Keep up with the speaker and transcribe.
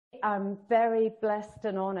am very blessed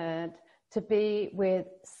and honored to be with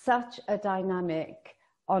such a dynamic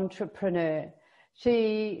entrepreneur.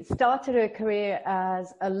 She started her career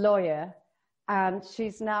as a lawyer, and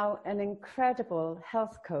she's now an incredible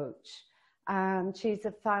health coach. And she's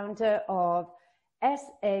a founder of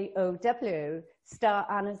SAOW, Star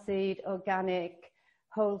Aniseed Organic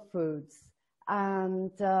Wholefoods.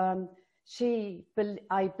 And she,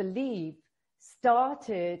 I believe,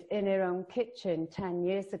 started in her own kitchen 10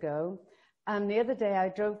 years ago. And the other day I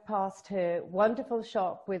drove past her wonderful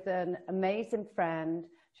shop with an amazing friend.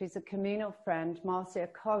 She's a communal friend, Marcia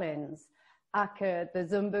Collins, aka the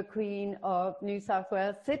Zumba Queen of New South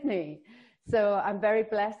Wales, Sydney. So I'm very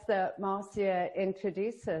blessed that Marcia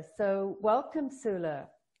introduced us. So welcome, Soulla,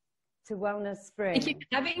 to Wellness Spring. Thank you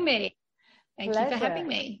for having me. Thank you for having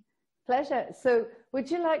me. Pleasure. So would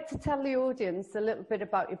you like to tell the audience a little bit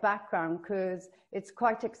about your background? Because it's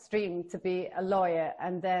quite extreme to be a lawyer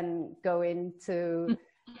and then go into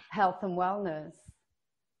health and wellness.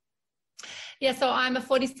 Yeah, so I'm a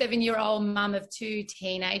 47-year-old mum of 2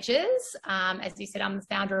 teenagers. As you said, I'm the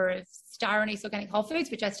founder of Star Anise Organic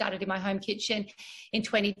Wholefoods, which I started in my home kitchen in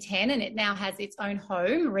 2010, and it now has its own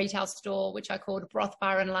home retail store, which I called Broth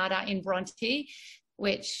Bar and Larder in Bronte,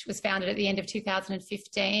 which was founded at the end of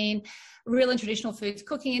 2015. Real and traditional foods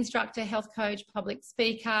cooking instructor, health coach, public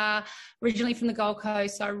speaker, originally from the Gold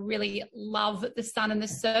Coast. So I really love the sun and the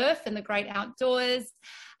surf and the great outdoors.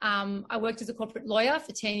 I worked as a corporate lawyer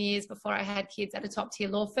for 10 years before I had kids at a top tier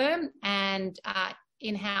law firm, and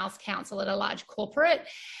in-house counsel at a large corporate.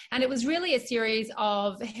 And it was really a series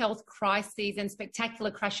of health crises and spectacular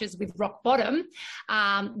crashes with rock bottom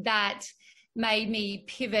that made me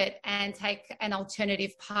pivot and take an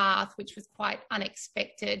alternative path, which was quite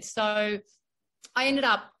unexpected. So I ended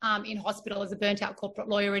up in hospital as a burnt out corporate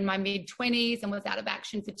lawyer in my mid-20s and was out of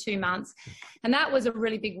action for 2 months. And that was a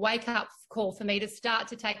really big wake up call for me to start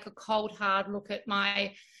to take a cold, hard look at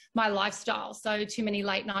my lifestyle. So too many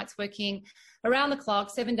late nights working around the clock,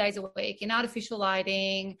 7 days a week in artificial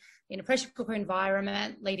lighting, in a pressure cooker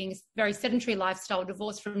environment, leading a very sedentary lifestyle,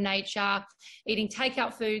 divorced from nature, eating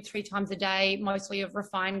takeout food 3 times a day, mostly of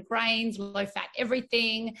refined grains, low fat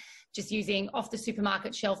everything, just using off the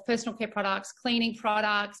supermarket shelf personal care products, cleaning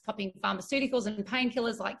products, popping pharmaceuticals and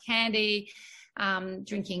painkillers like candy,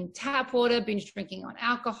 drinking tap water, binge drinking on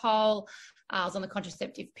alcohol. I was on the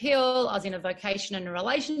contraceptive pill. I was in a vocation and a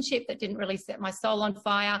relationship that didn't really set my soul on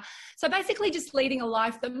fire. So basically just leading a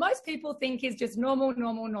life that most people think is just normal,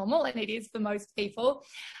 and it is for most people.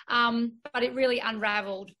 But it really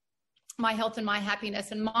unraveled my health and my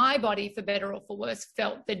happiness, and my body, for better or for worse,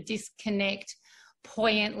 felt the disconnect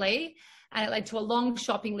poignantly, and it led to a long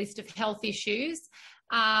shopping list of health issues.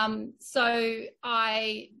 So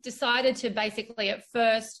I decided to basically, at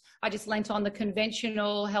first, I just lent on the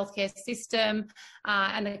conventional healthcare system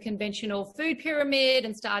and the conventional food pyramid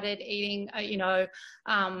and started eating,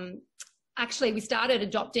 actually, we started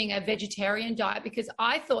adopting a vegetarian diet because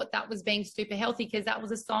I thought that was being super healthy, because that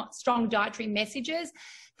was a strong dietary messages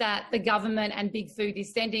that the government and big food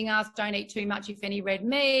is sending us. Don't eat too much, if any, red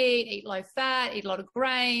meat, eat low fat, eat a lot of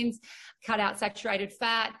grains, cut out saturated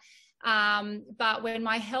fat. But when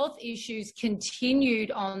my health issues continued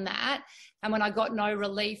on that, and when I got no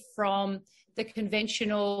relief from the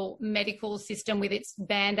conventional medical system with its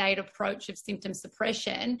band-aid approach of symptom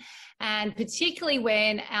suppression, and particularly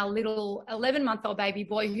when our little 11-month-old baby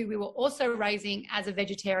boy, who we were also raising as a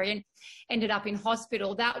vegetarian, ended up in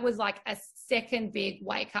hospital, that was like a second big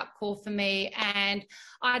wake-up call for me. And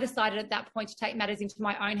I decided at that point to take matters into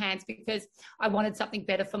my own hands, because I wanted something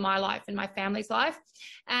better for my life and my family's life.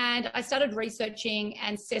 And I started researching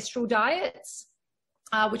ancestral diets,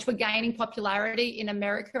 which were gaining popularity in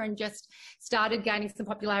America and just started gaining some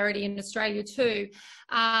popularity in Australia too.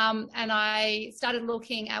 And I started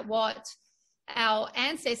looking at what our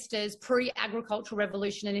ancestors pre-agricultural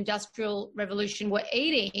revolution and industrial revolution were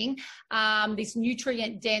eating, this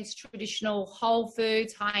nutrient-dense traditional whole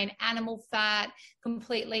foods, high in animal fat,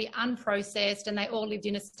 completely unprocessed, and they all lived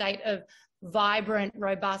in a state of vibrant,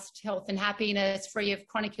 robust health and happiness, free of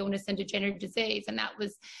chronic illness and degenerative disease. And that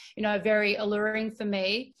was, very alluring for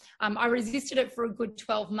me. I resisted it for a good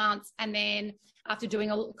 12 months. And then after doing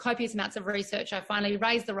copious amounts of research, I finally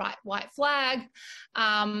raised the right white flag,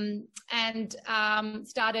 and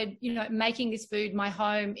started, making this food my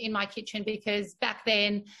home in my kitchen, because back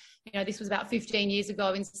then, this was about 15 years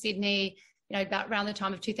ago in Sydney, about around the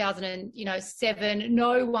time of 2007,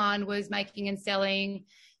 no one was making and selling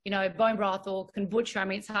you know, bone broth or kombucha. I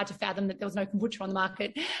mean, it's hard to fathom that there was no kombucha on the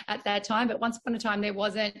market at that time, but once upon a time there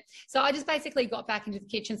wasn't. So I just basically got back into the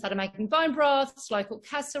kitchen, started making bone broths, slow cooked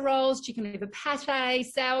casseroles, chicken liver pâté,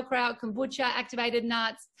 sauerkraut, kombucha, activated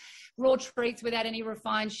nuts, raw treats without any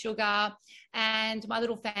refined sugar. And my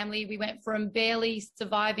little family, we went from barely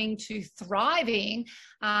surviving to thriving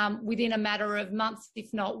within a matter of months,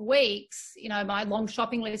 if not weeks. You know, my long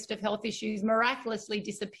shopping list of health issues miraculously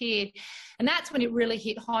disappeared. And that's when it really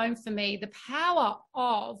hit home for me, the power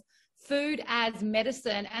of food as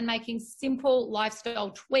medicine and making simple lifestyle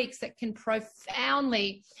tweaks that can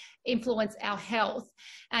profoundly influence our health.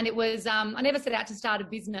 And it was, I never set out to start a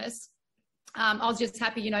business. I was just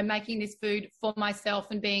happy, you know, making this food for myself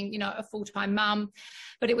and being, you know, a full-time mum.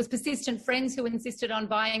 But it was persistent friends who insisted on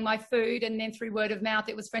buying my food. And then through word of mouth,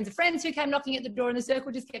 it was friends of friends who came knocking at the door, and the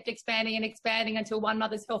circle just kept expanding and expanding until one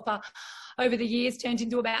mother's helper over the years turned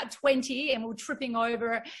into about 20, and we were tripping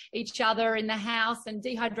over each other in the house, and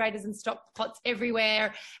dehydrators and stock pots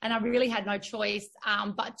everywhere. And I really had no choice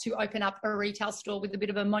but to open up a retail store with a bit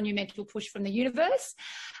of a monumental push from the universe.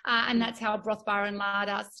 And that's how Broth Bar and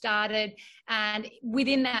Larder started. And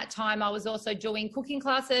within that time, I was also doing cooking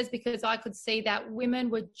classes because I could see that women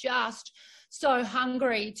were just so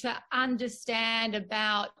hungry to understand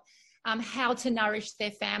about how to nourish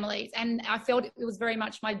their families. And I felt it was very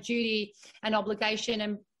much my duty and obligation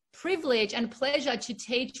and privilege and pleasure to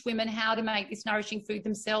teach women how to make this nourishing food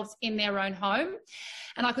themselves in their own home.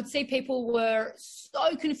 And I could see people were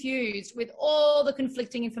so confused with all the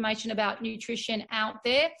conflicting information about nutrition out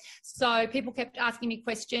there. So people kept asking me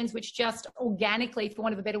questions, which just organically, for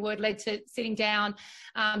want of a better word, led to sitting down,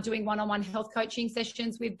 doing one-on-one health coaching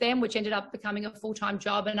sessions with them, which ended up becoming a full-time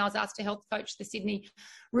job. And I was asked to health coach the Sydney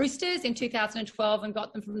Roosters in 2012 and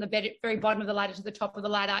got them from the very bottom of the ladder to the top of the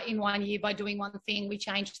ladder in 1 year by doing one thing. We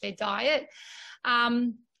changed their diet.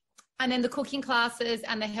 And then the cooking classes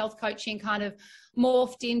and the health coaching kind of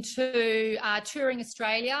morphed into touring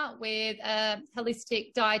Australia with a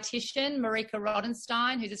holistic dietitian, Marika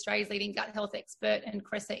Rodenstein, who's Australia's leading gut health expert and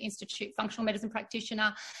Cressa Institute functional medicine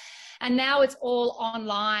practitioner. And now it's all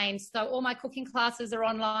online. So all my cooking classes are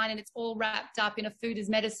online, and it's all wrapped up in a food as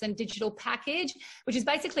medicine digital package, which is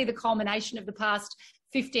basically the culmination of the past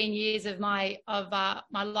 15 years of my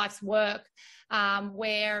life's work,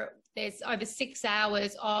 where there's over 6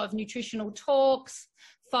 hours of nutritional talks,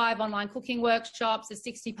 5 online cooking workshops, a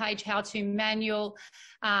 60-page how-to manual,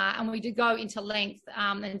 and we do go into length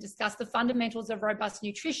and discuss the fundamentals of robust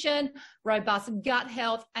nutrition, robust gut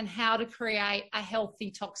health, and how to create a healthy,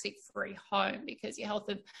 toxic-free home, because your health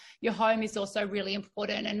of your home is also really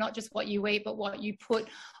important, and not just what you eat, but what you put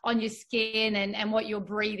on your skin and what you're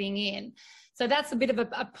breathing in. So that's a bit of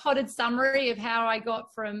a potted summary of how I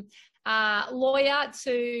got from lawyer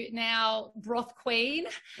to now broth queen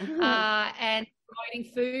and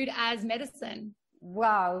promoting food as medicine.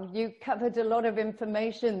 Wow, you covered a lot of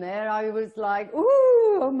information there. I was like,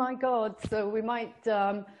 ooh, oh my God. So we might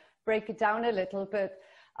break it down a little, but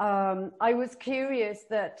I was curious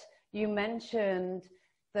that you mentioned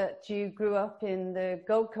that you grew up in the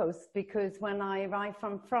Gold Coast, because when I arrived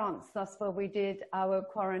from France, that's where we did our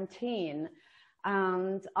quarantine.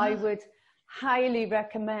 And I would highly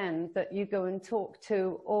recommend that you go and talk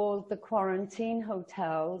to all the quarantine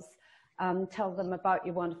hotels, tell them about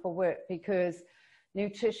your wonderful work, because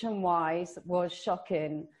nutrition-wise was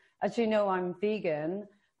shocking. As you know, I'm vegan,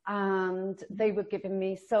 and they were giving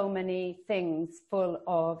me so many things full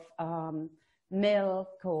of milk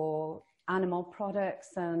or animal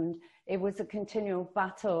products, and it was a continual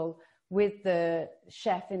battle with the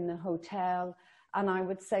chef in the hotel. And I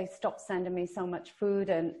would say, stop sending me so much food,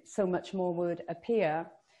 and so much more would appear.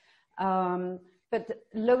 But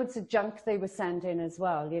loads of junk they were sending as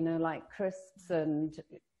well, you know, like crisps and,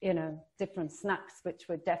 you know, different snacks, which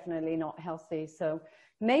were definitely not healthy. So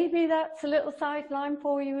maybe that's a little sideline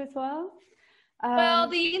for you as well. Well,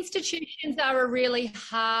 the institutions are a really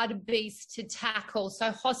hard beast to tackle.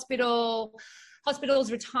 So hospitals,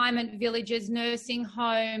 retirement villages, nursing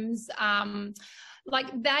homes, like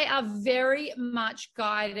they are very much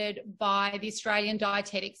guided by the Australian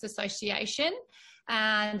Dietetics Association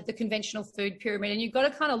and the conventional food pyramid. And you've got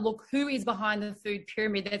to kind of look who is behind the food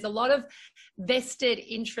pyramid. There's a lot of vested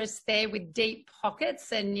interests there with deep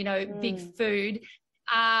pockets and, you know, big food.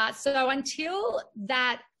 So until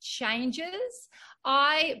that changes,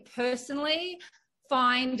 I personally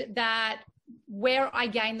find that where I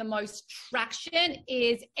gain the most traction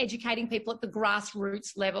is educating people at the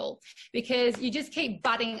grassroots level, because you just keep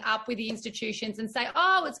butting up with the institutions and say,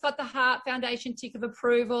 oh, it's got the Heart Foundation tick of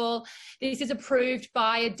approval. This is approved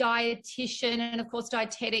by a dietitian. And of course,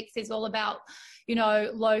 dietetics is all about, you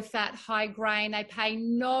know, low fat, high grain. They pay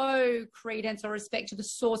no credence or respect to the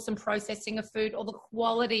source and processing of food or the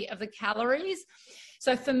quality of the calories.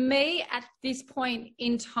 So for me, at this point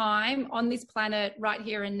in time on this planet, right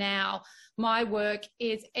here and now, my work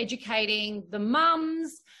is educating the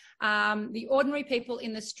mums, the ordinary people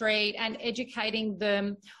in the street, and educating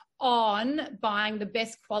them on buying the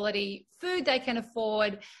best quality food they can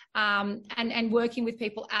afford, and working with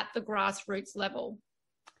people at the grassroots level.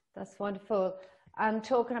 That's wonderful. And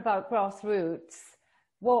talking about grassroots,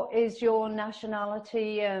 what is your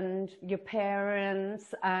nationality and your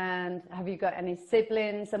parents, and have you got any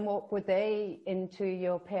siblings, and what were they into,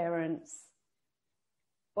 your parents?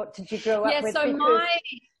 What did you grow up with? So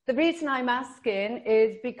the reason I'm asking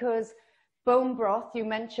is because bone broth, you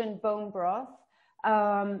mentioned bone broth,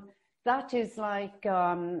 that is like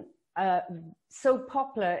so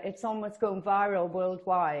popular, it's almost going viral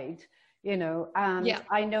worldwide, you know. And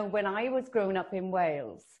I know when I was growing up in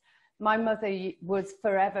Wales, my mother was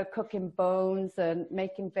forever cooking bones and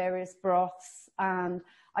making various broths. And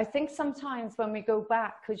I think sometimes when we go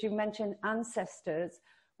back, because you mentioned ancestors,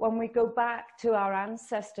 when we go back to our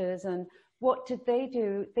ancestors and what did they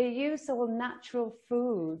do? They used all natural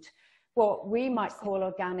food, what we might call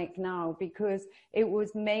organic now, because it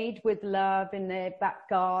was made with love in their back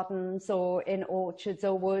gardens or in orchards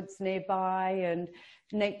or woods nearby, and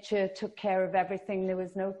nature took care of everything. There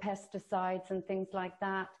was no pesticides and things like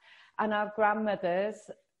that. And our grandmothers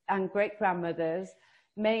and great-grandmothers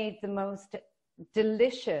made the most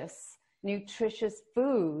delicious, nutritious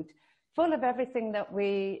food, full of everything that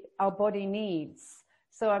our body needs.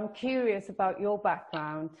 So I'm curious about your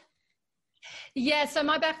background. Yeah, so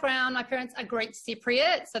my background, my parents are Greek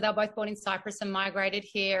Cypriot. So they were both born in Cyprus and migrated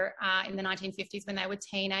here in the 1950s when they were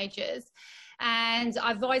teenagers. And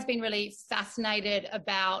I've always been really fascinated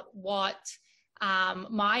about what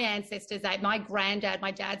my ancestors ate. My granddad,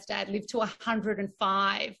 my dad's dad, lived to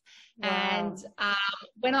 105. Wow. And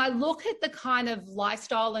when I look at the kind of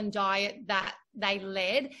lifestyle and diet that they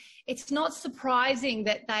led, it's not surprising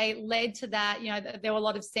that they led to that. You know, there were a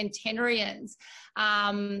lot of centenarians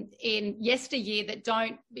in yesteryear that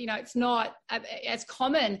don't, you know, it's not as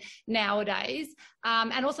common nowadays.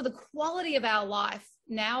 And also the quality of our life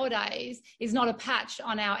nowadays is not a patch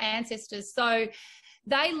on our ancestors. So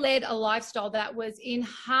they led a lifestyle that was in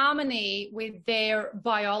harmony with their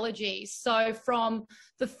biology. So from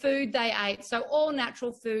the food they ate, so all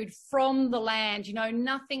natural food from the land, you know,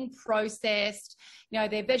 nothing processed. You know,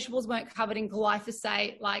 their vegetables weren't covered in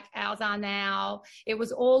glyphosate like ours are now. It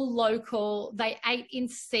was all local. They ate in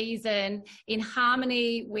season, in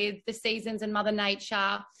harmony with the seasons and Mother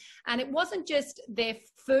Nature. And it wasn't just their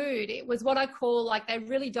food. It was what I call, like, they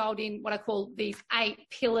really dialed in what I call these 8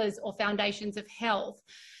 pillars or foundations of health.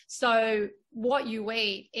 So what you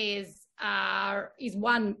eat is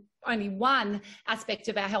only one aspect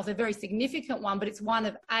of our health, a very significant one, but it's one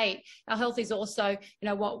of 8. Our health is also, you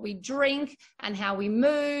know, what we drink and how we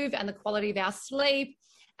move and the quality of our sleep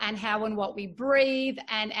and how and what we breathe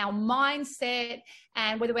and our mindset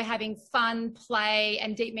and whether we're having fun, play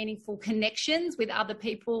and deep, meaningful connections with other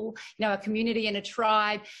people, you know, a community and a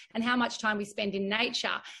tribe, and how much time we spend in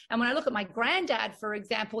nature. And when I look at my granddad, for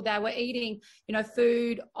example, they were eating, you know,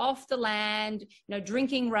 food off the land, you know,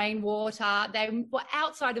 drinking rainwater. They were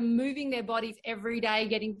outside and moving their bodies every day,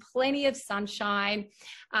 getting plenty of sunshine.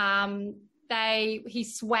 He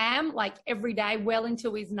swam like every day well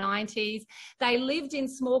into his 90s. They lived in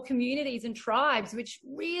small communities and tribes, which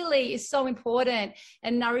really is so important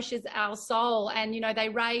and nourishes our soul. And, you know, they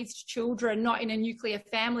raised children, not in a nuclear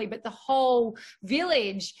family, but the whole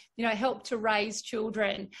village, you know, helped to raise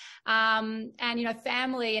children. And, you know,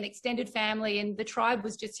 family and extended family and the tribe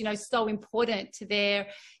was just, you know, so important to their,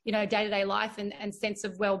 you know, day-to-day life and sense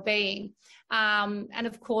of well-being. And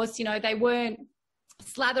of course, you know, they weren't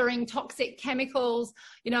slathering toxic chemicals,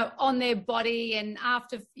 you know, on their body and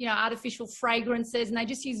you know, artificial fragrances, and they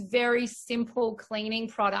just use very simple cleaning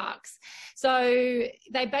products. So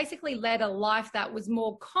they basically led a life that was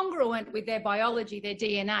more congruent with their biology, their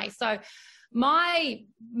DNA. So my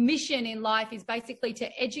mission in life is basically to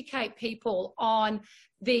educate people on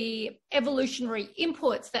the evolutionary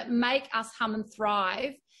inputs that make us hum and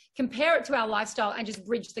thrive, compare it to our lifestyle and just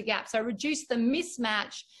bridge the gap. So reduce the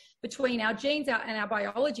mismatch between our genes and our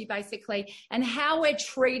biology, basically, and how we're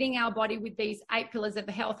treating our body with these 8 pillars of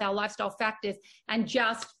health, our lifestyle factors, and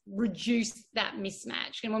just reduce that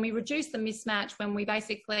mismatch. And when we reduce the mismatch, when we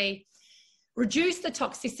basically reduce the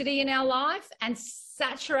toxicity in our life and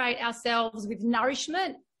saturate ourselves with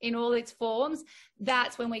nourishment in all its forms,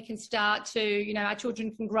 that's when we can start to, you know, our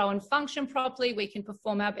children can grow and function properly, we can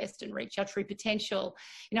perform our best and reach our true potential,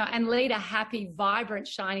 you know, and lead a happy, vibrant,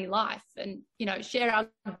 shiny life, and, you know, share our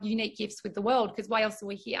unique gifts with the world, because why else are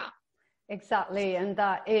we here? Exactly, and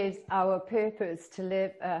that is our purpose, to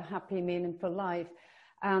live a happy, meaningful life.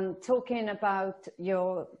 Talking about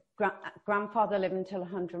your grandfather living till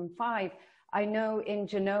 105, I know in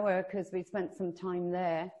Genoa, because we spent some time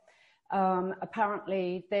there,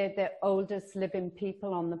 apparently they're the oldest living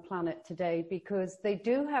people on the planet today, because they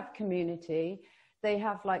do have community. They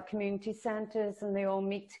have like community centers, and they all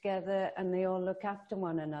meet together and they all look after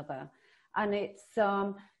one another. And it's,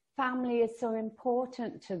 family is so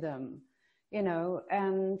important to them, you know,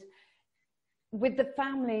 and with the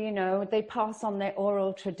family, you know, they pass on their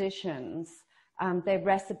oral traditions, their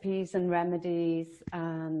recipes and remedies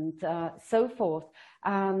and so forth.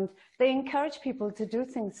 And they encourage people to do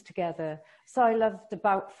things together. So I loved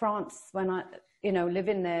about France when I, you know,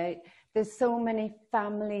 living there, there's so many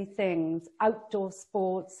family things, outdoor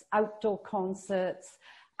sports, outdoor concerts,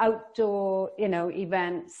 outdoor, you know,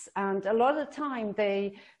 events. And a lot of the time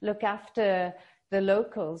they look after the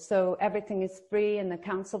locals. So everything is free, and the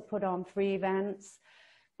council put on free events.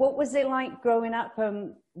 What was it like growing up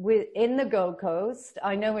in the Gold Coast?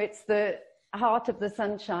 I know it's the heart of the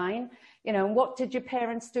sunshine. You know, what did your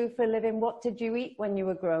parents do for a living? What did you eat when you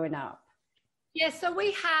were growing up? Yeah, so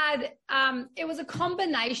we had, it was a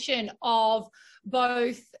combination of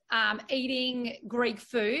both eating Greek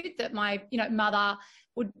food that my, you know, mother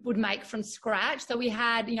would make from scratch. So we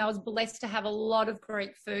had, you know, I was blessed to have a lot of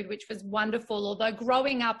Greek food, which was wonderful. Although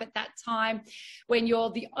growing up at that time, when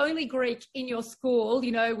you're the only Greek in your school,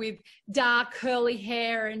 you know, with dark curly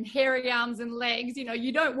hair and hairy arms and legs, you know,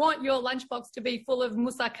 you don't want your lunchbox to be full of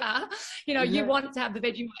moussaka. You know, you want to have the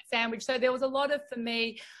Vegemite sandwich. So there was a lot of, for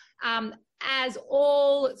me, as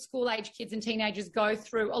all school-age kids and teenagers go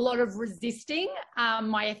through, a lot of resisting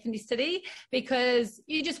my ethnicity, because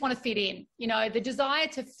you just want to fit in. You know, the desire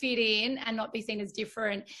to fit in and not be seen as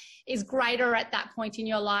different is greater at that point in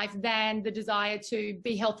your life than the desire to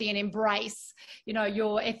be healthy and embrace, you know,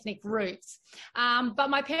 your ethnic roots. But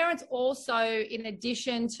my parents also, in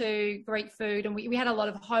addition to Greek food, and we had a lot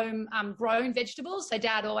of home grown vegetables. So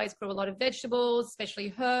Dad always grew a lot of vegetables,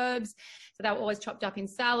 especially herbs. So they were always chopped up in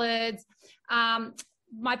salads.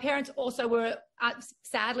 My parents also were,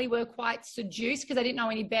 sadly, were quite seduced, because they didn't know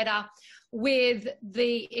any better, with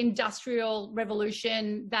the industrial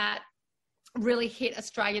revolution that really hit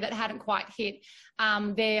Australia, that hadn't quite hit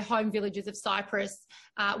their home villages of Cyprus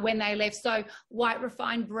when they left. So white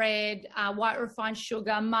refined bread, white refined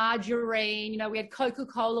sugar, margarine, you know, we had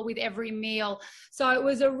Coca-Cola with every meal. So it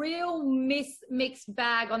was a real mixed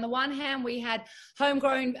bag. On the one hand, we had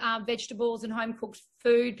homegrown vegetables and home-cooked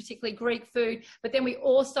food, particularly Greek food, but then we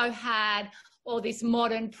also had all this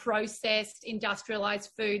modern processed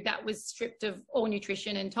industrialized food that was stripped of all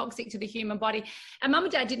nutrition and toxic to the human body. And Mum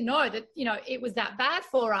and Dad didn't know that, you know, it was that bad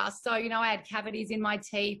for us. So, you know, I had cavities in my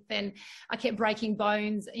teeth, and I kept breaking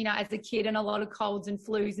bones, you know, as a kid, and a lot of colds and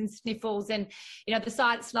flus and sniffles. And, you know, the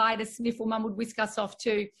slightest sniffle, Mum would whisk us off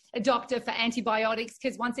to a doctor for antibiotics,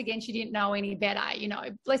 because once again, she didn't know any better. You know,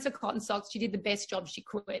 bless her cotton socks, she did the best job she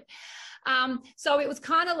could. So it was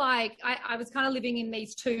kind of like, I was kind of living in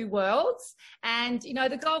these two worlds. And, you know,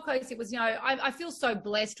 the Gold Coast, it was, you know, I feel so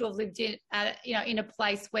blessed to have lived in, you know, in a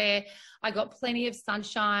place where I got plenty of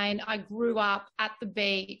sunshine. I grew up at the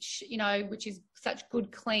beach, you know, which is such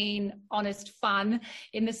good, clean, honest fun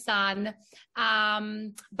in the sun.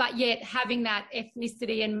 But yet having that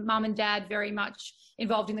ethnicity, and Mum and Dad very much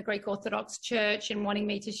involved in the Greek Orthodox Church and wanting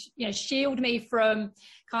me to, you know, shield me from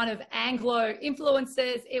kind of Anglo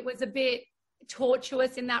influences. It was a bit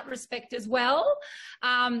tortuous in that respect as well.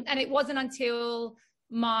 And it wasn't until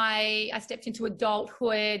I stepped into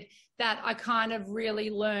adulthood that I kind of really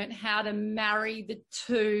learned how to marry the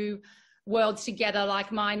two worlds together,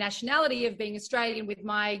 like my nationality of being Australian with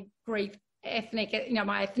my Greek ethnic, you know,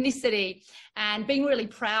 my ethnicity, and being really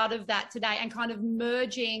proud of that today, and kind of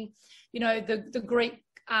merging, you know, the Greek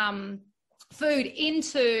food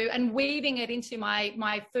into and weaving it into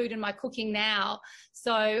my food and my cooking now.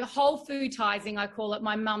 So whole foodizing, I call it,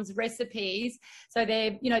 my mum's recipes. So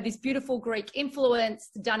they're, you know, this beautiful Greek influence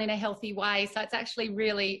done in a healthy way. So it's actually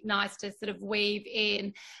really nice to sort of weave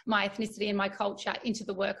in my ethnicity and my culture into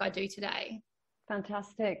the work I do today.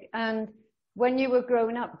 Fantastic. And When you were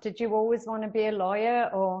growing up, did you always want to be a lawyer,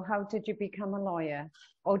 or how did you become a lawyer?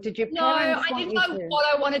 Or did your parents I didn't know what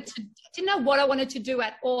I wanted to. Didn't know what I wanted to do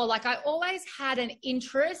at all. Like, I always had an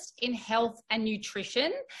interest in health and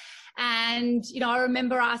nutrition, and I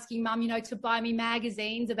remember asking Mum, to buy me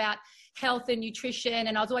magazines about health and nutrition,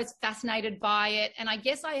 and I was always fascinated by it. And I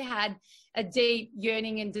guess I had a deep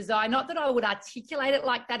yearning and desire, not that I would articulate it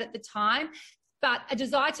like that at the time, but a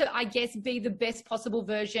desire to, I guess, be the best possible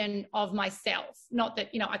version of myself. Not that,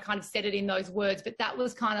 I kind of said it in those words, but that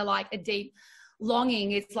was kind of like a deep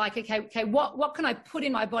longing. It's like, okay, what can I put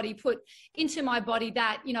in my body, put into my body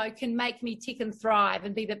that, can make me tick and thrive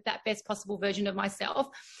and be that best possible version of myself.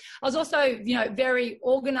 I was also, very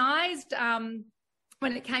organized,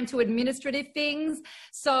 when it came to administrative things.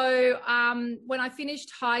 So when I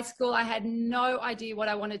finished high school, I had no idea what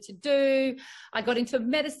I wanted to do. I got into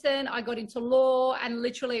medicine, I got into law, and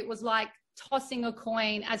literally it was like tossing a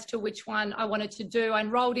coin as to which one I wanted to do. I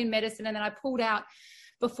enrolled in medicine, and then I pulled out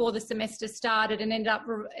before the semester started and ended up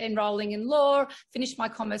enrolling in law, finished my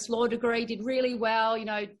commerce law degree, did really well,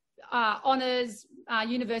 honours,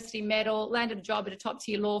 university medal, landed a job at a top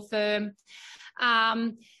tier law firm.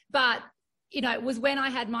 But it was when I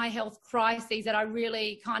had my health crises that I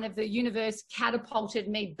really the universe catapulted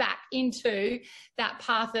me back into that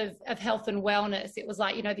path of health and wellness. It was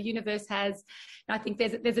like, the universe has, I think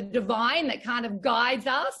there's a divine that kind of guides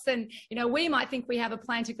us. And, we might think we have a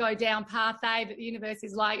plan to go down path A, but the universe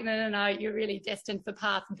is like, no, you're really destined for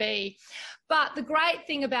path B. But the great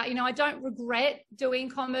thing about, I don't regret doing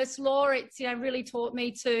commerce law. It's, really taught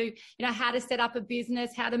me to, how to set up a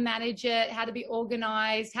business, how to manage it, how to be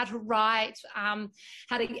organized, how to write,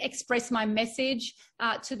 how to express my message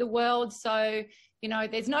to the world. So,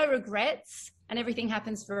 there's no regrets, and everything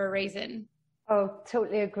happens for a reason. Oh,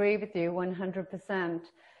 totally agree with you, 100%.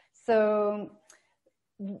 So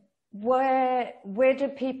where do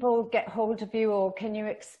people get hold of you, or can you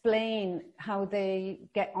explain how they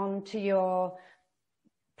get onto your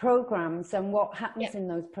programs and what happens in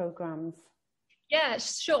those programs? Yeah,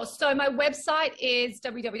 sure. So my website is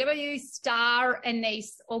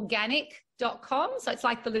www.staraniseorganic.com. So it's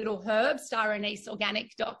like the little herb,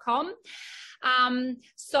 staraniseorganic.com.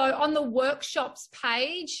 So on the workshops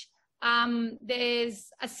page,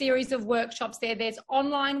 there's a series of workshops there. There's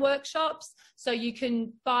online workshops, so you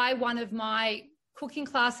can buy one of my cooking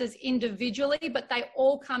classes individually, but they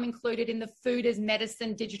all come included in the Food as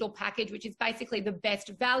Medicine digital package, which is basically the best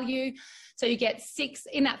value. So you get 6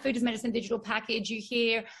 in that Food as Medicine digital package. You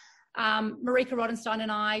hear Marika Rodenstein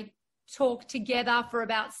and I talk together for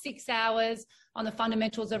about 6 hours on the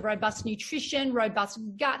fundamentals of robust nutrition, robust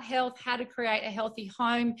gut health, how to create a healthy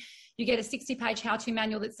home. You get a 60-page how-to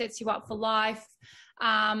manual that sets you up for life.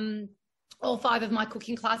 All 5 of my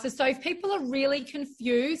cooking classes. So if people are really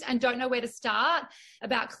confused and don't know where to start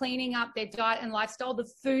about cleaning up their diet and lifestyle, the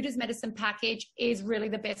Food as Medicine package is really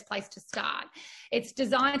the best place to start. It's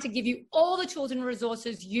designed to give you all the tools and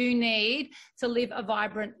resources you need to live a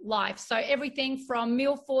vibrant life. So everything from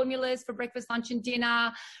meal formulas for breakfast, lunch and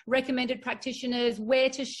dinner, recommended practitioners, where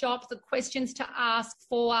to shop, the questions to ask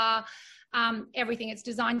for, everything. It's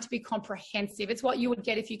designed to be comprehensive. It's what you would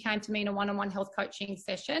get if you came to me in a one-on-one health coaching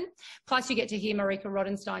session. Plus you get to hear Marika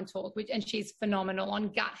Rodenstein talk, and she's phenomenal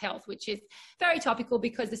on gut health, which is very topical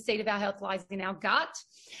because the seat of our health lies in our gut.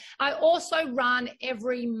 I also run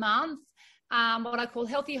every month what I call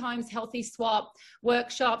Healthy Homes, Healthy Swap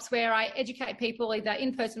workshops, where I educate people either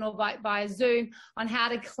in person or via Zoom on how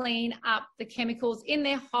to clean up the chemicals in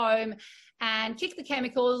their home and kick the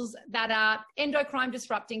chemicals that are endocrine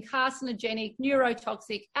disrupting, carcinogenic,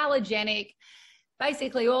 neurotoxic, allergenic,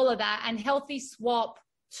 basically all of that, and healthy swap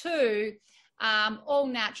to all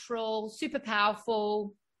natural, super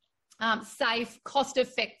powerful, safe,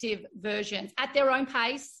 cost-effective versions at their own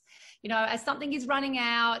pace. As something is running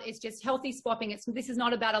out, it's just healthy swapping. This is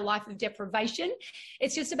not about a life of deprivation.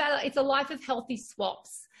 It's a life of healthy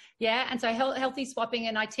swaps. Yeah. And so healthy swapping,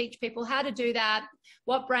 and I teach people how to do that,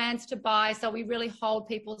 what brands to buy. So we really hold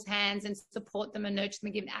people's hands and support them and nurture them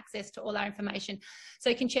and give them access to all our information.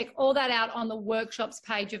 So you can check all that out on the workshops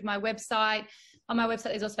page of my website. On my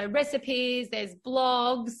website, there's also recipes, there's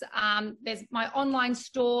blogs, there's my online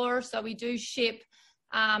store. So we do ship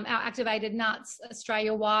our activated nuts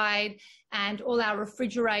Australia-wide, and all our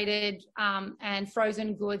refrigerated and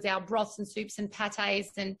frozen goods, our broths and soups and pâtés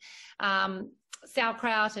and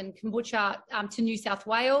sauerkraut and kombucha to New South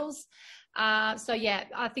Wales. So yeah,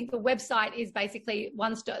 I think the website is basically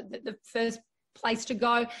the first place to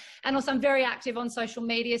go. And also I'm very active on social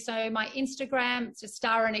media. So my Instagram, it's just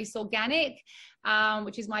Anise Organic,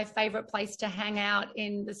 which is my favorite place to hang out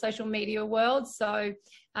in the social media world. So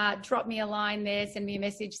drop me a line there, send me a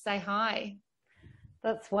message, say hi.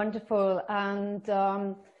 That's wonderful.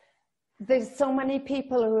 And there's so many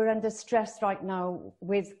people who are under stress right now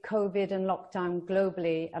with COVID and lockdown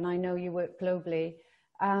globally. And I know you work globally.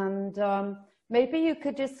 And maybe you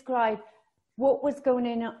could describe what was going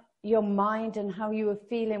in your mind and how you were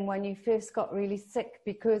feeling when you first got really sick.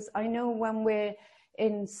 Because I know when we're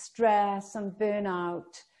in stress and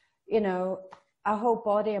burnout, you know, our whole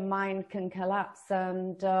body and mind can collapse.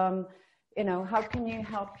 And, you know, how can you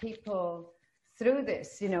help people through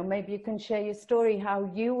this? You know, maybe you can share your story,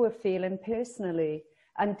 how you were feeling personally.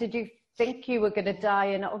 And did you think you were going to die?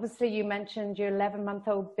 And obviously you mentioned your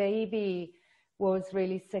 11-month-old baby was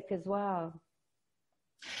really sick as well.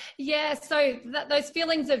 Yeah, so those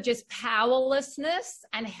feelings of just powerlessness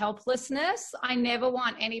and helplessness, I never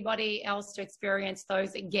want anybody else to experience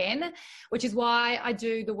those again, which is why I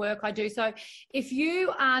do the work I do. So if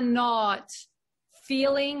you are not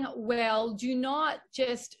feeling well, do not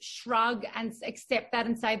just shrug and accept that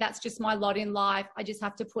and say, that's just my lot in life, I just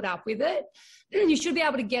have to put up with it. You should be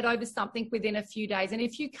able to get over something within a few days. And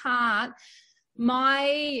if you can't,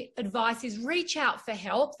 my advice is reach out for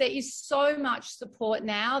help. There is so much support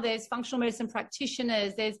now. There's functional medicine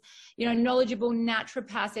practitioners, there's, you know, knowledgeable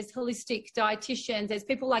naturopaths, there's holistic dietitians, there's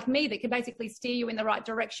people like me that can basically steer you in the right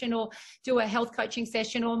direction or do a health coaching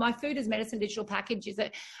session, or my Food as Medicine digital package is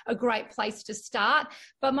a great place to start.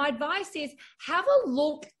 But my advice is have a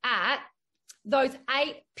look at those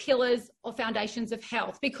 8 pillars or foundations of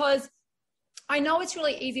health, because I know it's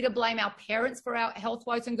really easy to blame our parents for our health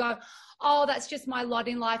woes and go, oh, that's just my lot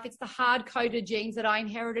in life. It's the hard-coded genes that I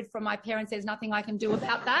inherited from my parents. There's nothing I can do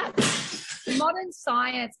about that. Modern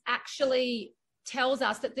science actually tells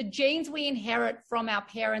us that the genes we inherit from our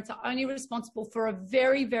parents are only responsible for a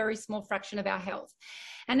very, very small fraction of our health.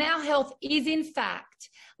 And our health is, in fact,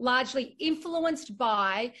 largely influenced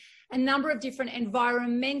by a number of different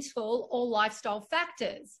environmental or lifestyle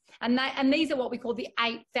factors. And these are what we call the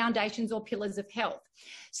 8 foundations or pillars of health.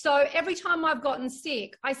 So every time I've gotten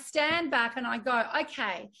sick, I stand back and I go,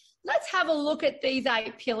 okay, let's have a look at these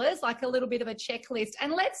 8 pillars, like a little bit of a checklist,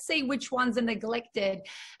 and let's see which ones are neglected.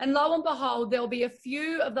 And lo and behold, there'll be a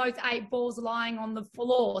few of those 8 balls lying on the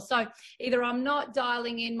floor. So either I'm not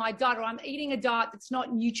dialing in my diet, or I'm eating a diet that's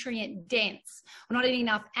not nutrient dense, or not eating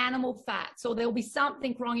enough animal fats, or there'll be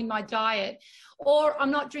something wrong in my diet, or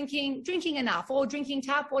I'm not drinking enough, or drinking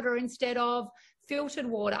tap water instead of filtered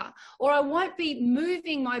water, or I won't be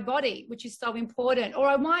moving my body, which is so important, or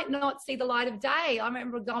I might not see the light of day. I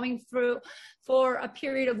remember going through for a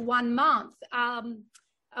period of 1 month,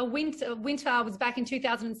 a winter was back in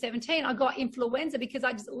 2017. I got influenza because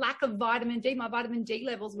I just lack of vitamin D. My vitamin D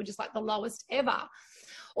levels were just like the lowest ever.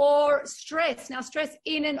 Or stress. Now, stress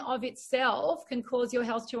in and of itself can cause your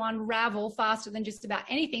health to unravel faster than just about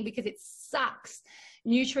anything, because it sucks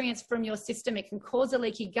nutrients from your system. It can cause a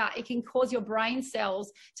leaky gut. It can cause your brain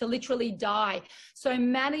cells to literally die. So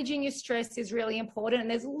managing your stress is really important. And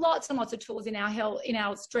there's lots and lots of tools in our health, in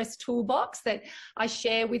our stress toolbox that I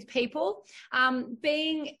share with people.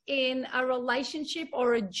 Being in a relationship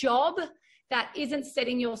or a job that isn't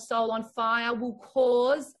setting your soul on fire will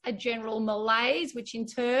cause a general malaise, which in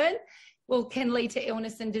turn can lead to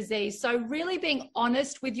illness and disease. So really being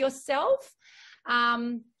honest with yourself,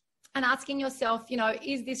 and asking yourself, you know,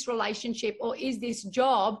 is this relationship or is this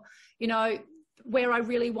job, you know, where I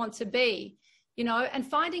really want to be? You know, and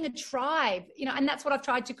finding a tribe, you know, and that's what I've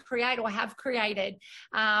tried to create, or have created,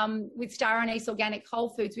 with Anise Organic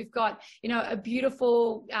Wholefoods. We've got, you know, a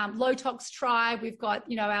beautiful low tox tribe. We've got,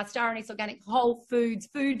 you know, our Anise Organic Wholefoods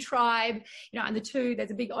food tribe, you know, and the two, there's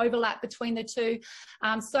a big overlap between the two.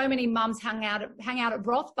 So many mums hang out at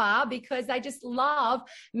Broth Bar because they just love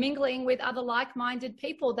mingling with other like-minded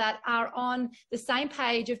people that are on the same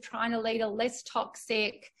page of trying to lead a less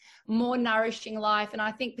toxic, more nourishing life. And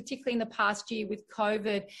I think particularly in the past year with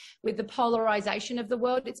COVID, with the polarization of the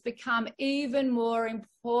world, it's become even more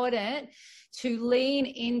important to lean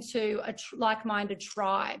into a like-minded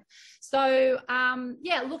tribe. So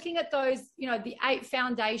yeah, looking at those, you know, the 8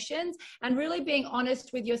 foundations, and really being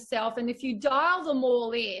honest with yourself. And if you dial them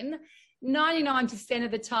all in, 99%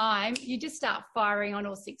 of the time, you just start firing on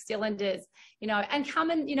all 6 cylinders, you know, and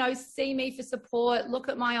come and, you know, see me for support, look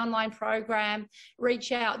at my online program,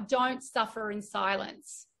 reach out, don't suffer in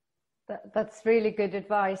silence. That's really good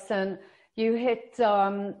advice. And you hit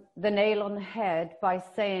the nail on the head by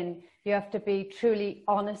saying you have to be truly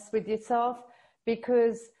honest with yourself,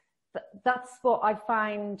 because that's what I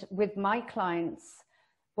find with my clients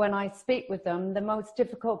when I speak with them. The most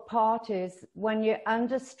difficult part is when you're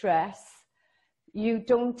under stress, you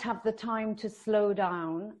don't have the time to slow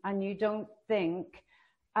down and you don't think,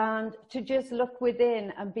 and to just look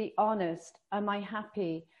within and be honest. Am I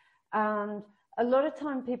happy? And a lot of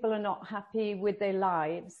time people are not happy with their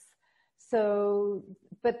lives. So,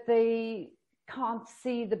 but they can't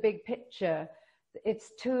see the big picture.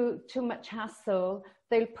 It's too much hassle.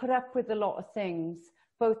 They'll put up with a lot of things,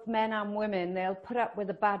 both men and women. They'll put up with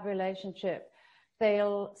a bad relationship.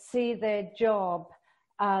 They'll see their job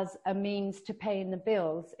as a means to paying the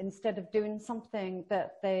bills instead of doing something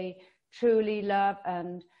that they truly love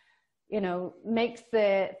and, you know, makes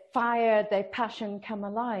their fire, their passion come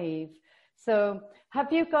alive. So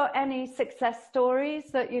have you got any success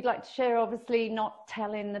stories that you'd like to share? Obviously not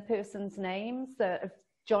telling the person's names that have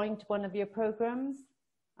joined one of your programs.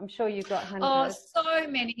 I'm sure you've got hundreds. Oh, so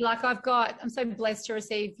many. Like I'm so blessed to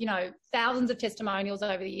receive, you know, thousands of testimonials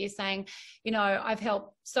over the years saying, you know, I've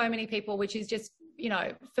helped so many people, which is just, you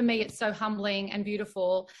know, for me, it's so humbling and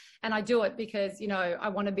beautiful. And I do it because, you know, I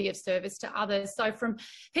want to be of service to others. So from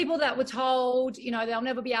people that were told, you know, they'll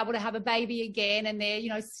never be able to have a baby again and they're, you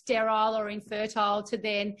know, sterile or infertile, to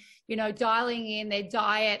then, you know, dialing in their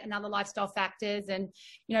diet and other lifestyle factors and,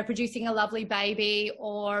 you know, producing a lovely baby,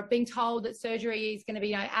 or being told that surgery is going to be,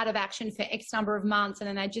 you know, out of action for X number of months and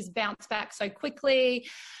then they just bounce back so quickly,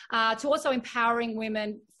 to also empowering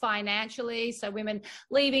women financially. So women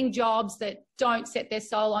leaving jobs that don't set their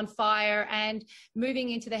soul on fire and moving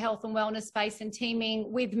into the health and wellness space and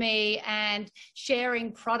teaming with me and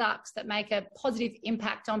sharing products that make a positive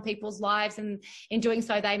impact on people's lives. And in doing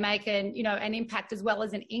so, they make an impact as well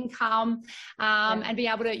as an income, and be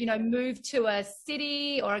able to, you know, move to a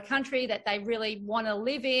city or a country that they really want to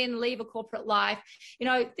live in, leave a corporate life. You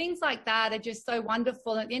know, things like that are just so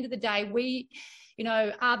wonderful. And at the end of the day, we, you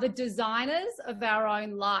know, are the designers of our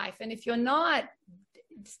own life. And if you're not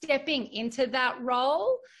stepping into that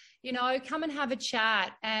role, you know, come and have a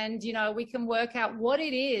chat and, you know, we can work out what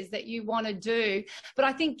it is that you want to do. But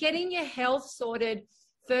I think getting your health sorted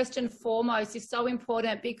first and foremost is so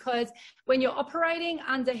important, because when you're operating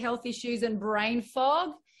under health issues and brain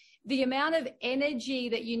fog, the amount of energy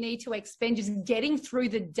that you need to expend just getting through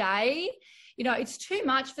the day, you know, it's too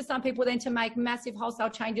much for some people then to make massive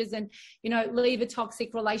wholesale changes and, you know, leave a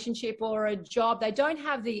toxic relationship or a job. They don't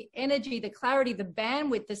have the energy, the clarity, the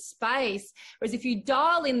bandwidth, the space. Whereas if you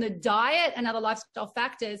dial in the diet and other lifestyle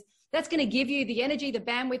factors, that's going to give you the energy, the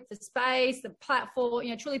bandwidth, the space, the platform, you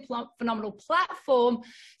know, truly phenomenal platform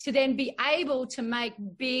to then be able to make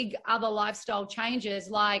big other lifestyle changes,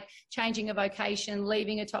 like changing a vocation,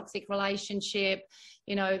 leaving a toxic relationship,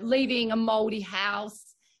 you know, leaving a moldy house.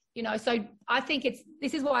 You know, so I think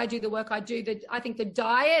this is why I do the work I do. I think the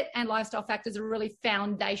diet and lifestyle factors are really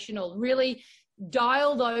foundational. Really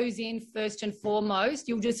dial those in first and foremost.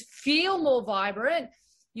 You'll just feel more vibrant.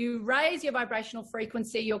 You raise your vibrational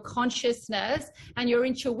frequency, your consciousness and your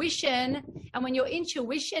intuition. And when your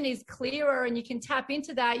intuition is clearer and you can tap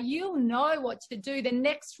into that, you'll know what to do. The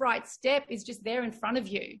next right step is just there in front of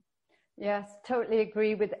you. Yes, totally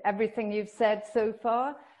agree with everything you've said so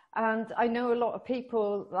far. And I know a lot of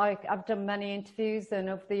people, like I've done many interviews and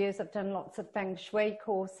over the years I've done lots of feng shui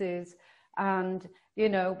courses, and, you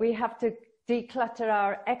know, we have to declutter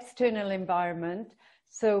our external environment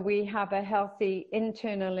so we have a healthy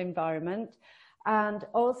internal environment. And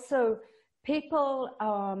also people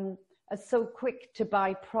are so quick to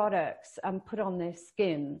buy products and put on their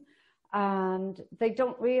skin, and they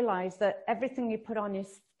don't realize that everything you put on your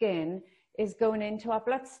skin is going into our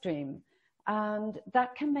bloodstream. And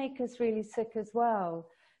that can make us really sick as well.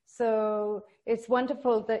 So it's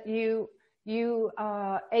wonderful that you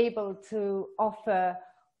are able to offer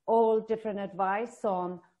all different advice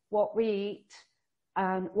on what we eat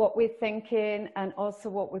and what we're thinking and also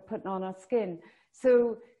what we're putting on our skin.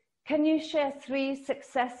 So can you share 3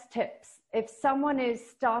 success tips? If someone is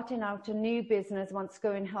starting out a new business, wants to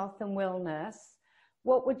go in health and wellness,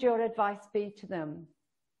 what would your advice be to them?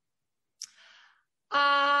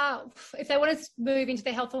 If they want to move into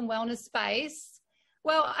the health and wellness space,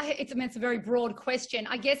 well, it's a very broad question.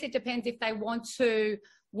 I guess it depends if they want to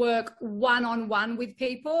work one-on-one with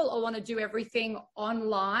people or want to do everything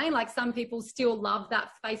online. Like some people still love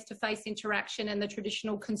that face-to-face interaction and the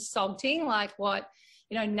traditional consulting, like what,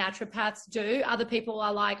 you know, naturopaths do. Other people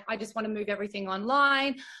are like, I just want to move everything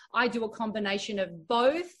online. I do a combination of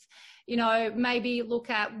both. You know, maybe look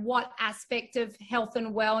at what aspect of health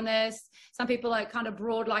and wellness. Some people are kind of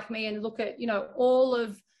broad like me and look at, you know, all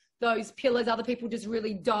of those pillars. Other people just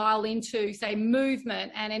really dial into, say,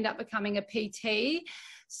 movement and end up becoming a PT.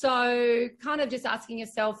 So kind of just asking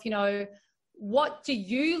yourself, you know, what do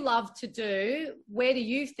you love to do? Where do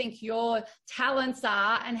you think your talents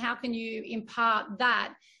are? And how can you impart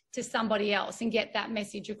that to somebody else and get that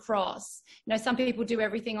message across? You know, some people do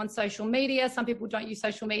everything on social media. Some people don't use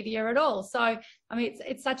social media at all. So, I mean,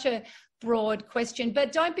 it's such a broad question,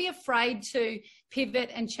 but don't be afraid to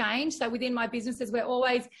pivot and change. So within my businesses, we're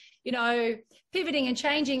always, you know, pivoting and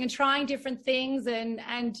changing and trying different things and,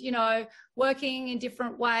 you know, working in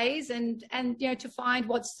different ways and, you know, to find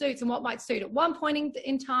what suits, and what might suit at one point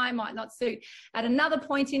in time might not suit at another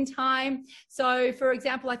point in time. So for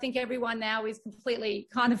example, I think everyone now is completely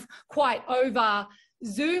kind of quite over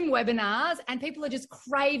Zoom webinars, and people are just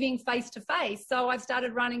craving face-to-face. So I've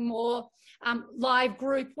started running more live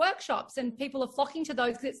group workshops, and people are flocking to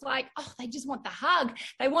those because it's like, oh, they just want the hug.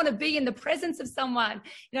 They want to be in the presence of someone.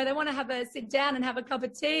 You know, they want to have a sit down and have a cup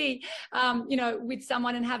of tea, you know, with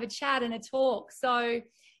someone and have a chat and a talk. So,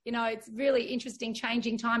 you know, it's really interesting,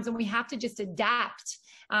 changing times, and we have to just adapt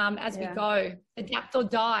as we go. Adapt or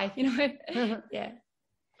die, you know. Yeah.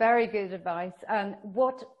 Very good advice. And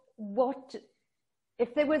what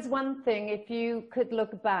if there was one thing, if you could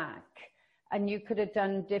look back and you could have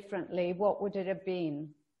done differently, what would it have been?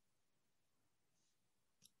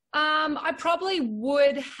 I probably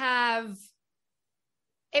would have,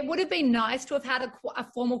 it would have been nice to have had a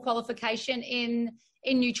formal qualification in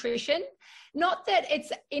nutrition. Not that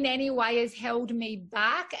it's in any way has held me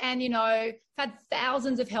back. And, you know, I've had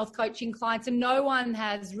thousands of health coaching clients, and no one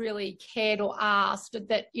has really cared or asked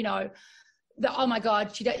that, you know, oh my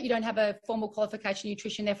God, you don't have a formal qualification in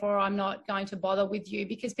nutrition, therefore I'm not going to bother with you,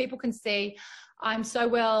 because people can see I'm so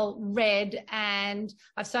well read and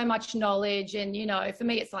I have so much knowledge. And, you know, for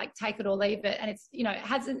me, it's like take it or leave it. And it's, you know, it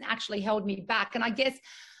hasn't actually held me back. And I guess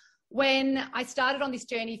when I started on this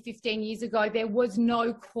journey 15 years ago, there was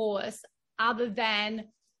no course other than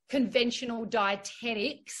conventional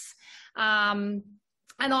dietetics.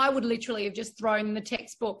 And I would literally have just thrown the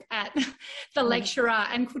textbook at the lecturer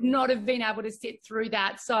and could not have been able to sit through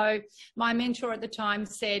that. So my mentor at the time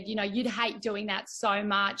said, you know, you'd hate doing that so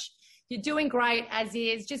much. You're doing great as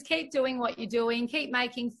is. Just keep doing what you're doing. Keep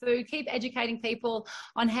making food. Keep educating people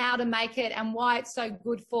on how to make it and why it's so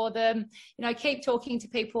good for them. You know, keep talking to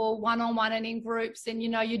people one-on-one and in groups, and, you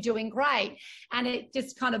know, you're doing great. And it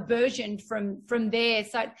just kind of burgeoned from there.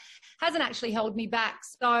 So it hasn't actually held me back.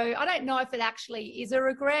 So I don't know if it actually is a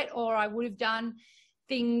regret or I would have done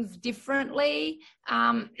things differently.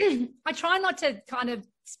 I try not to kind of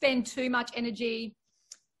spend too much energy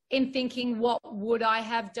in thinking what would I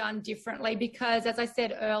have done differently, because as I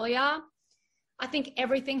said earlier, I think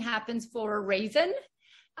everything happens for a reason.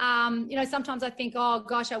 You know, sometimes I think, oh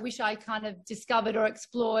gosh, I wish I kind of discovered or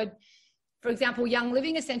explored, for example, Young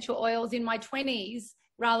Living essential oils in my 20s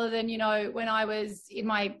rather than, you know, when I was in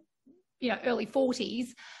my, you know, early 40s.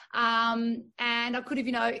 And I could have,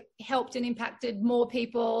 you know, helped and impacted more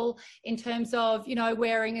people in terms of, you know,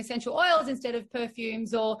 wearing essential oils instead of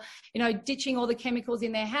perfumes, or, you know, ditching all the chemicals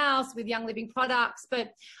in their house with Young Living products.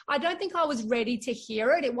 But I don't think I was ready to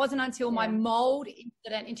hear it. It wasn't until my mold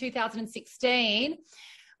incident in 2016,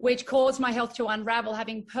 which caused my health to unravel,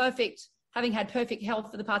 having had perfect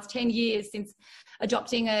health for the past 10 years since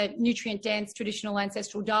adopting a nutrient-dense traditional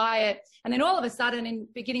ancestral diet. And then all of a sudden, in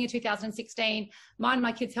beginning of 2016, mine and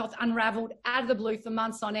my kids' health unraveled out of the blue for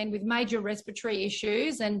months on end with major respiratory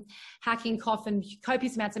issues and hacking cough and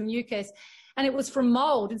copious amounts of mucus. And it was from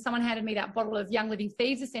mold. And someone handed me that bottle of Young Living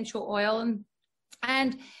Thieves essential oil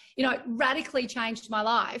and you know, it radically changed my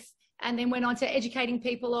life. And then went on to educating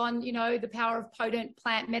people on, you know, the power of potent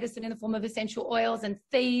plant medicine in the form of essential oils and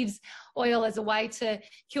thieves oil as a way to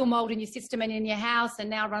kill mold in your system and in your house. And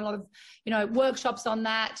now run a lot of, you know, workshops on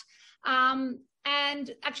that.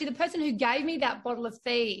 And actually the person who gave me that bottle of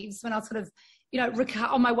thieves when I was sort of, you know,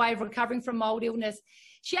 on my way of recovering from mold illness,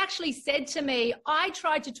 she actually said to me, I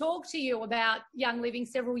tried to talk to you about Young Living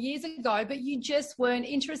several years ago, but you just weren't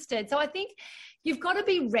interested. So I think you've got to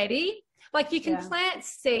be ready. Like you can plant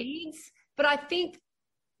seeds, but I think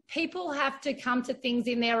people have to come to things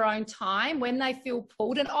in their own time when they feel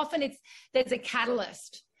pulled. And often there's a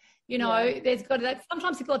catalyst, you know,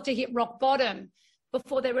 sometimes people have to hit rock bottom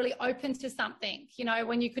before they're really open to something, you know,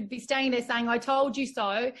 when you could be staying there saying, I told you so.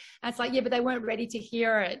 And it's like, yeah, but they weren't ready to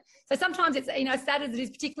hear it. So sometimes it's, you know, sad as it is,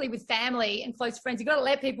 particularly with family and close friends, you've got to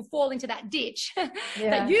let people fall into that ditch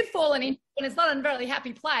that you've fallen into, and it's not a very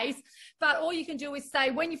happy place. But all you can do is say,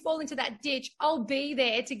 when you fall into that ditch, I'll be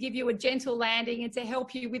there to give you a gentle landing and to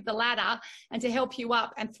help you with the ladder and to help you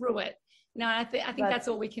up and through it. You know, I think that's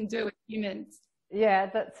all we can do as humans. Yeah,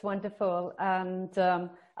 that's wonderful. And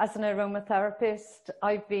as an aromatherapist,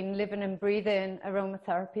 I've been living and breathing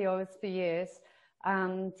aromatherapy oils for years.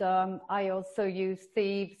 And I also use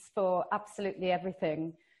thieves for absolutely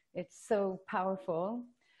everything. It's so powerful.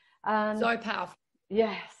 And So powerful.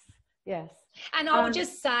 yes, yes. And I would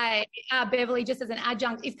just say, Beverly, just as an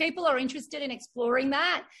adjunct, if people are interested in exploring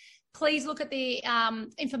that, please look at the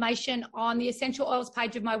information on the essential oils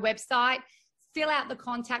page of my website. Fill out the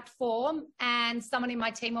contact form and someone in my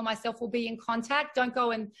team or myself will be in contact. Don't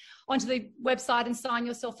go onto the website and sign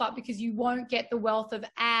yourself up, because you won't get the wealth of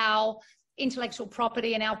our intellectual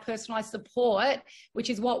property and our personalized support, which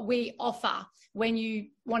is what we offer when you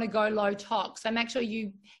want to go low tox. So make sure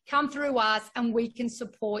you come through us and we can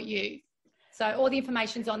support you. So all the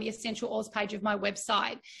information's on the essential oils page of my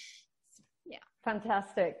website. Yeah.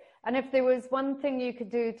 Fantastic. And if there was one thing you could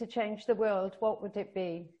do to change the world, what would it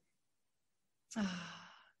be?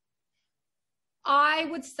 I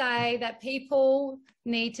would say that people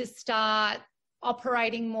need to start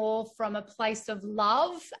operating more from a place of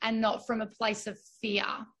love and not from a place of fear.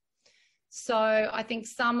 So I think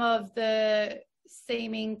some of the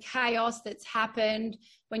seeming chaos that's happened,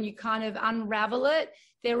 when you kind of unravel it,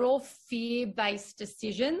 they're all fear-based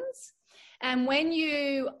decisions. And when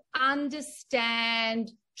you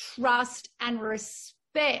understand, trust, and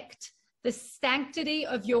respect the sanctity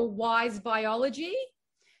of your wise biology,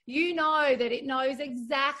 you know that it knows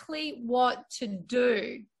exactly what to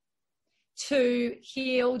do to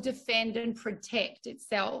heal, defend, and protect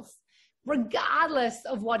itself, regardless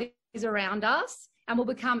of what is around us, and will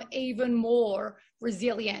become even more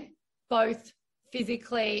resilient, both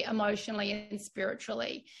physically, emotionally, and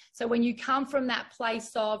spiritually. So when you come from that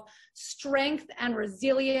place of strength and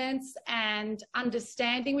resilience and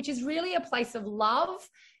understanding, which is really a place of love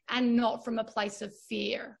and not from a place of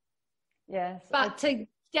fear. Yes. But to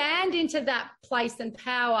stand into that place and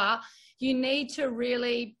power, you need to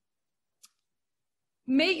really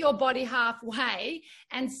meet your body halfway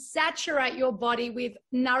and saturate your body with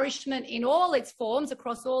nourishment in all its forms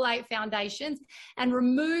across all 8 foundations, and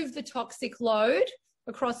remove the toxic load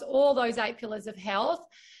across all those 8 pillars of health,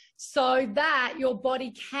 so that your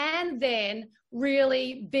body can then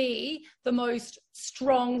really be the most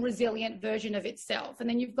strong, resilient version of itself. And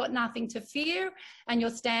then you've got nothing to fear, and you're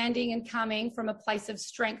standing and coming from a place of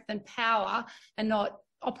strength and power, and not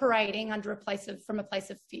operating from a place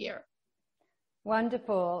of fear.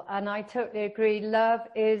 Wonderful. And I totally agree. Love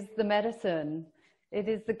is the medicine. It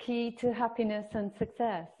is the key to happiness and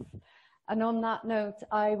success. And on that note,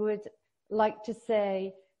 I would like to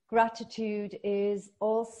say gratitude is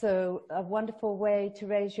also a wonderful way to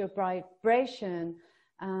raise your vibration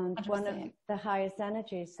and 100%. One of the highest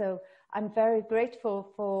energies. So I'm very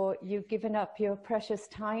grateful for you giving up your precious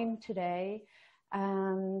time today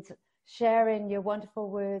and sharing your wonderful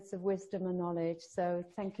words of wisdom and knowledge. So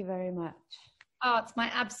thank you very much. Oh, it's my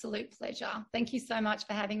absolute pleasure. Thank you so much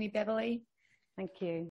for having me, Beverly. Thank you.